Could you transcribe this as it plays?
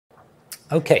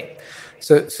Okay,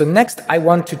 so next I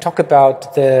want to talk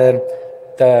about the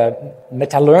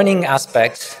meta-learning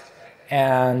aspect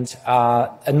and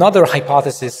another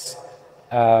hypothesis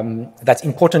that's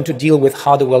important to deal with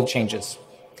how the world changes.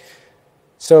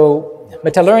 So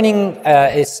meta-learning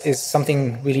is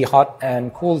something really hot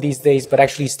and cool these days, but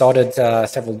actually started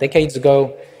several decades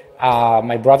ago.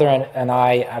 My brother and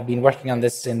I have been working on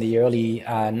this in the early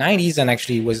 90s, and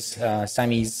actually was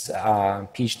Sami's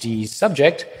PhD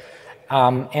subject.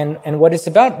 And what it's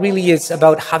about really is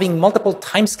about having multiple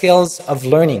timescales of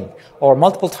learning, or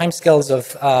multiple timescales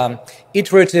of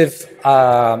iterative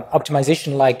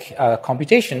optimization like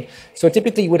computation. So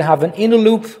typically you would have an inner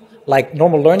loop like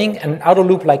normal learning and an outer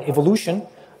loop like evolution,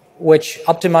 which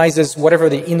optimizes whatever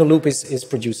the inner loop is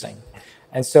producing.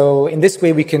 And so in this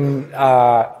way we can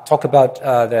talk about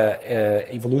the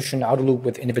evolution outer loop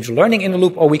with individual learning inner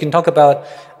loop, or we can talk about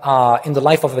in the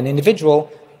life of an individual,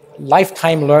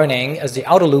 lifetime learning as the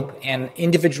outer loop and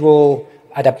individual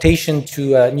adaptation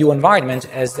to a new environment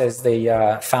as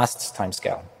the fast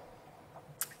timescale.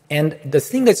 And the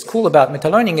thing that's cool about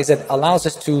meta-learning is it allows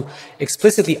us to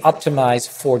explicitly optimize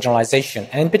for generalization.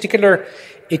 And in particular,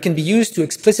 it can be used to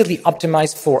explicitly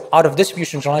optimize for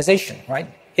out-of-distribution generalization, right?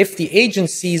 If the agent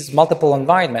sees multiple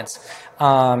environments,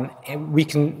 we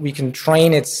can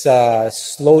train its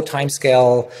slow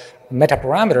timescale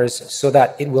metaparameters so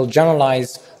that it will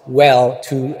generalize well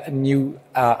to new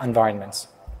environments.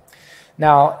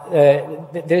 Now,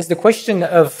 there's the question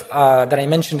of that I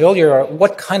mentioned earlier,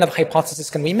 what kind of hypothesis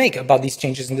can we make about these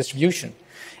changes in distribution?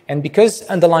 And because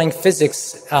underlying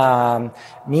physics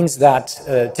means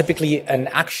that typically an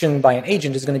action by an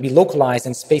agent is going to be localized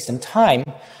in space and time,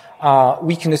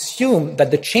 we can assume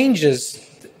that the changes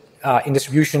in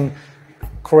distribution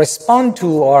correspond to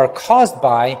or are caused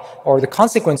by or the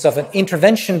consequence of an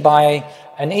intervention by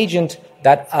an agent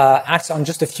that acts on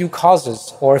just a few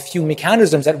causes or a few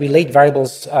mechanisms that relate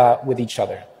variables with each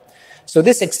other. So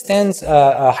this extends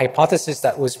a hypothesis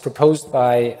that was proposed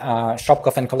by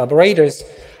Shopkoff and collaborators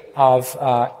of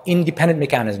independent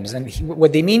mechanisms. And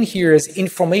what they mean here is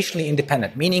informationally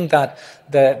independent, meaning that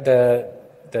the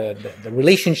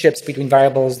relationships between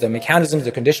variables, the mechanisms,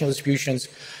 the conditional distributions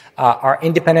are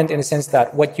independent in the sense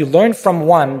that what you learn from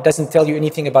one doesn't tell you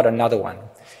anything about another one.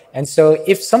 And so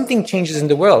if something changes in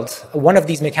the world, one of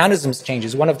these mechanisms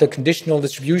changes, one of the conditional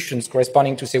distributions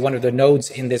corresponding to, say, one of the nodes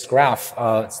in this graph,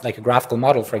 it's like a graphical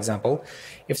model, for example,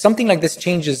 if something like this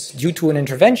changes due to an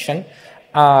intervention,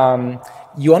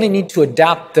 you only need to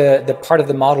adapt the part of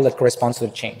the model that corresponds to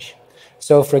the change.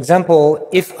 So, for example,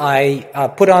 if I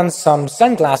put on some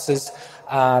sunglasses,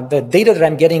 the data that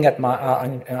I'm getting at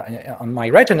on my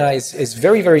retina is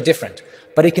very, very different.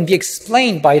 But it can be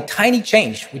explained by a tiny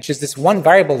change, which is this one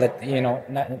variable that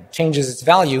changes its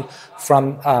value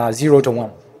from 0 to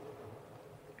 1.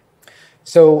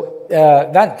 So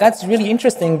that's really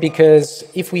interesting, because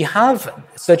if we have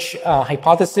such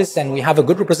hypothesis and we have a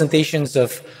good representations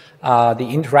of the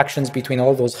interactions between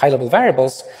all those high-level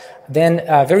variables, then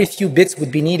very few bits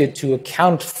would be needed to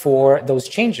account for those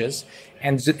changes,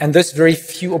 and thus very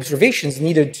few observations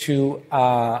needed to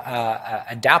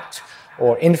adapt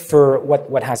or infer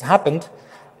what has happened,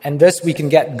 and thus we can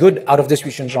get good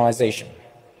out-of-distribution generalization.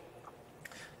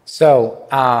 So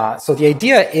the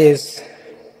idea is,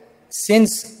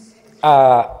 since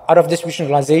out-of-distribution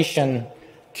generalization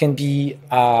can be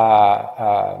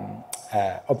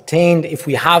obtained if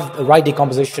we have the right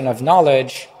decomposition of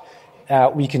knowledge,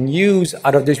 we can use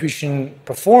out-of-distribution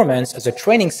performance as a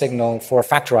training signal for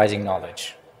factorizing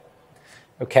knowledge.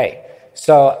 Okay.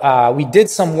 So we did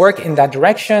some work in that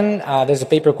direction. There's a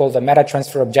paper called the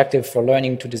Meta-Transfer Objective for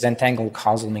Learning to Disentangle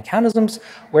Causal Mechanisms,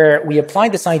 where we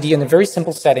applied this idea in a very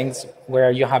simple settings where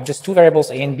you have just two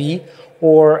variables, A and B,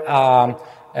 or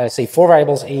say four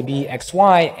variables, A, B, X,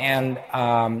 Y, and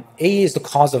A is the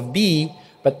cause of B,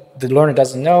 but the learner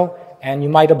doesn't know. And you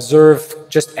might observe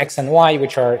just X and Y,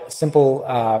 which are simple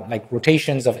like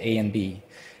rotations of A and B.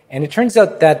 And it turns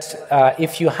out that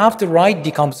if you have the right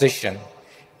decomposition,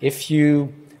 if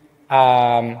you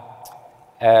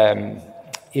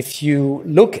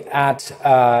look at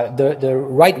the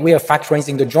right way of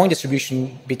factorizing the joint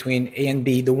distribution between A and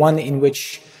B, the one in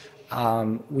which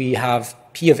we have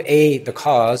P of A, the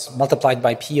cause, multiplied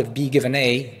by P of B given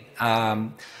A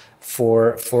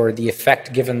for the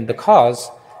effect given the cause,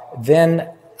 then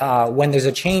when there's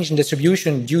a change in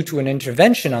distribution due to an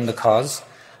intervention on the cause,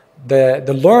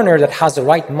 the learner that has the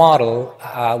right model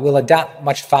will adapt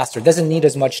much faster, doesn't need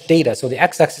as much data. So the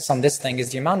x-axis on this thing is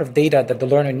the amount of data that the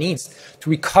learner needs to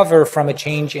recover from a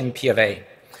change in P of A.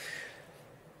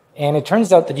 And it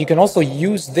turns out that you can also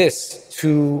use this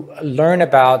to learn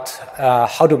about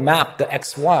how to map the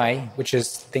XY, which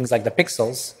is things like the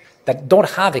pixels that don't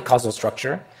have a causal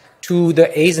structure, to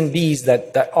the A's and B's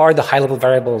that are the high-level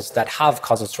variables that have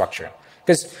causal structure.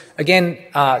 Because, again,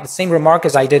 the same remark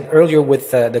as I did earlier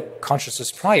with the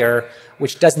consciousness prior,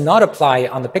 which does not apply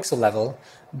on the pixel level,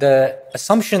 the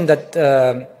assumption that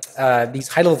these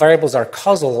high-level variables are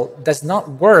causal does not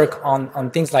work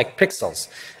on things like pixels.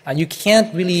 You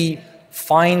can't really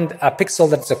find a pixel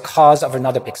that's a cause of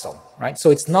another pixel, right?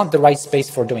 So it's not the right space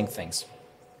for doing things.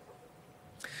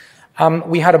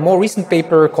 We had a more recent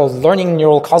paper called Learning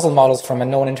Neural Causal Models from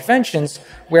Unknown Interventions,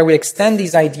 where we extend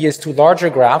these ideas to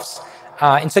larger graphs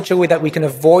in such a way that we can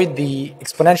avoid the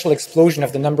exponential explosion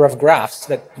of the number of graphs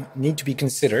that need to be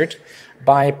considered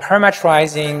by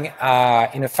parameterizing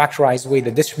in a factorized way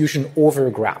the distribution over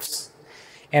graphs.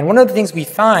 And one of the things we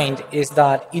find is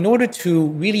that in order to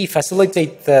really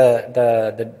facilitate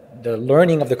the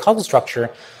learning of the causal structure,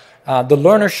 the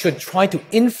learner should try to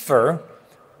infer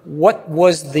what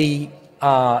was the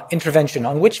intervention,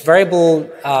 on which variable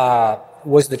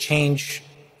was the change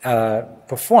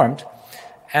performed.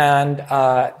 And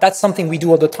that's something we do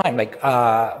all the time. Like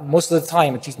most of the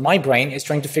time, at least my brain is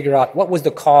trying to figure out what was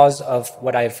the cause of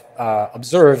what I've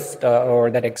observed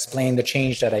or that explained the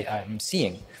change that I'm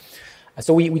seeing.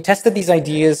 So we tested these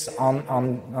ideas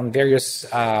on various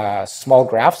small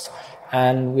graphs,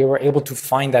 and we were able to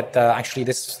find that actually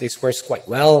this works quite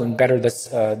well and better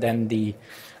than the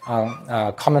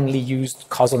commonly used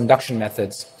causal induction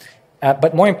methods.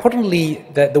 But more importantly,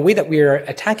 the way that we're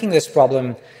attacking this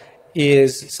problem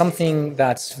is something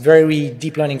that's very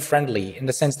deep learning friendly, in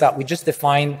the sense that we just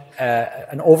define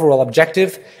an overall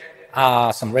objective,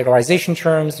 some regularization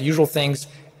terms, the usual things,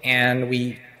 and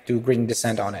we do gradient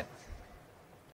descent on it.